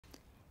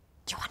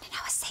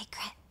a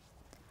secret?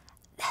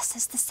 This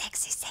is the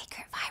sexy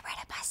secret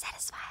vibrator by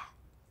Satisfyer.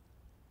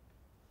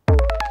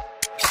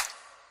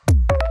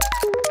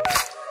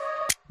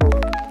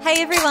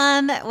 Hey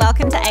everyone,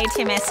 welcome to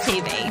ATMS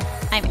TV.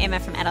 I'm Emma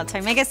from Adult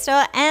Toy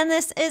Megastore and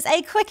this is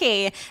a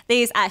quickie.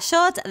 These are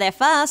short, they're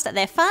fast,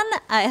 they're fun,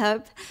 I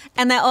hope,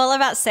 and they're all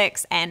about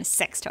sex and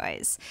sex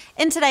toys.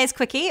 In today's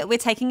quickie, we're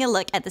taking a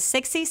look at the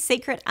sexy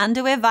secret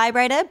underwear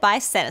vibrator by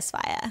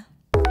Satisfyer.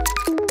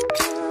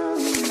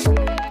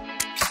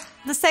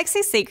 The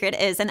Sexy Secret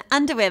is an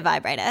underwear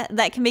vibrator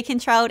that can be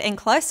controlled in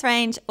close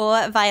range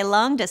or via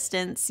long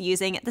distance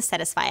using the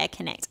Satisfyer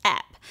Connect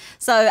app.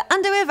 So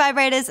underwear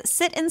vibrators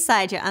sit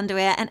inside your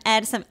underwear and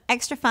add some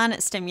extra fun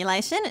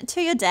stimulation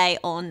to your day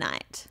or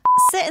night.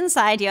 Sit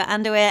inside your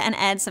underwear and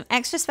add some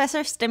extra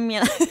special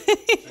stimulation.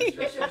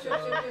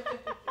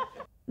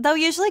 They'll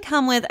usually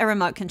come with a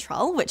remote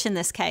control, which in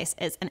this case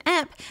is an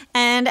app,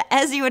 and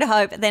as you would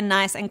hope, they're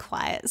nice and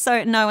quiet,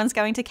 so no one's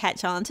going to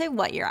catch on to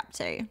what you're up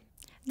to.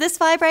 This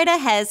vibrator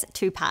has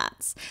two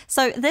parts.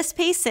 So this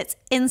piece sits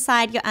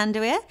inside your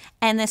underwear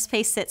and this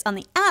piece sits on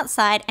the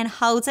outside and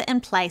holds it in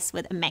place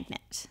with a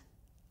magnet.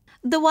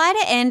 The wider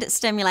end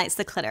stimulates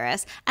the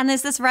clitoris and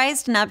there's this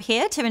raised nub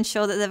here to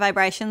ensure that the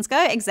vibrations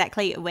go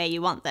exactly where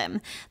you want them.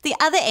 The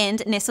other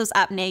end nestles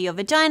up near your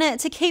vagina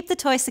to keep the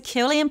toy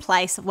securely in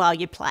place while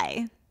you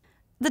play.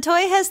 The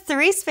toy has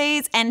 3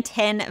 speeds and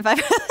 10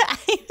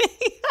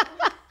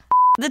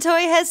 The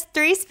toy has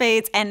 3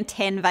 speeds and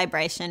 10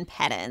 vibration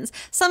patterns.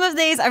 Some of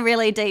these are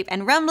really deep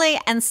and rumbly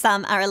and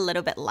some are a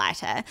little bit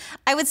lighter.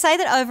 I would say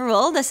that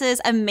overall this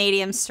is a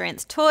medium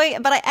strength toy,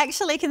 but I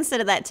actually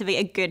consider that to be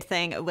a good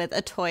thing with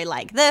a toy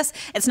like this.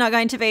 It's not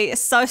going to be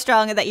so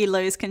strong that you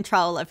lose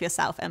control of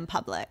yourself in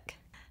public.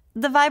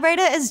 The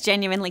vibrator is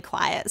genuinely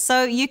quiet,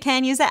 so you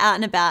can use it out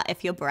and about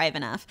if you're brave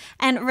enough.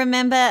 And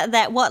remember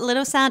that what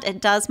little sound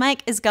it does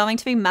make is going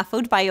to be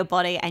muffled by your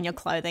body and your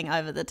clothing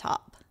over the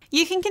top.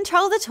 You can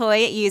control the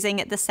toy using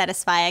the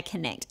Satisfyer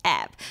Connect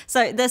app.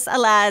 So this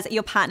allows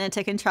your partner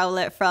to control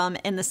it from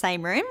in the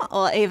same room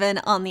or even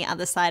on the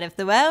other side of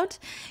the world.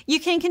 You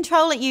can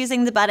control it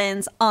using the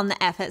buttons on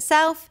the app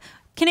itself,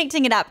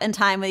 connecting it up in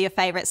time with your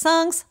favorite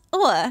songs,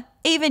 or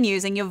even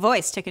using your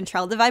voice to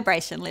control the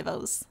vibration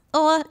levels.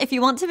 Or if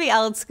you want to be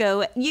old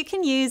school, you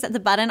can use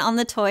the button on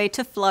the toy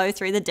to flow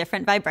through the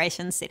different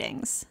vibration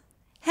settings.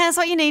 Here's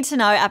what you need to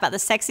know about the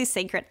Sexy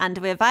Secret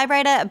Underwear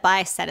Vibrator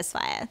by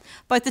Satisfyer.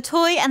 Both the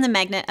toy and the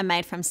magnet are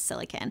made from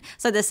silicone,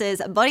 so this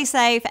is body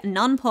safe,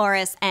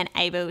 non-porous, and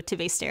able to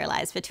be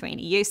sterilized between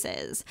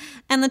uses.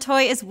 And the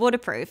toy is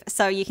waterproof,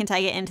 so you can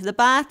take it into the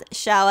bath,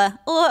 shower,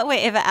 or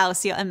wherever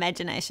else your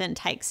imagination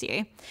takes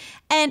you.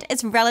 And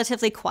it's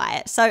relatively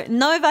quiet, so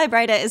no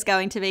vibrator is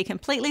going to be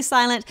completely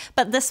silent,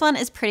 but this one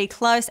is pretty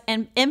close,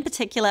 and in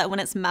particular when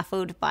it's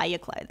muffled by your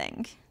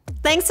clothing.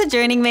 Thanks for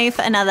joining me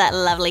for another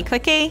lovely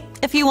quickie.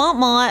 If you want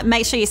more,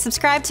 make sure you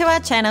subscribe to our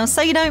channel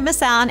so you don't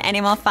miss out on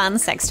any more fun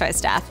sex toy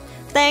stuff.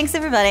 Thanks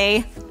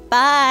everybody.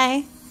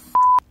 Bye.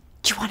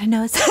 Do you want to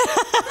know a secret?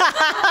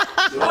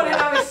 Do you want to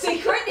know a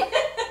secret?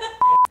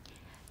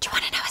 Do you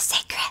want to know a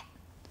secret?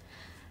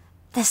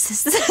 This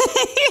is the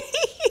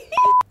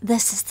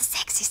This is the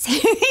sexy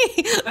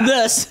secret.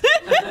 This.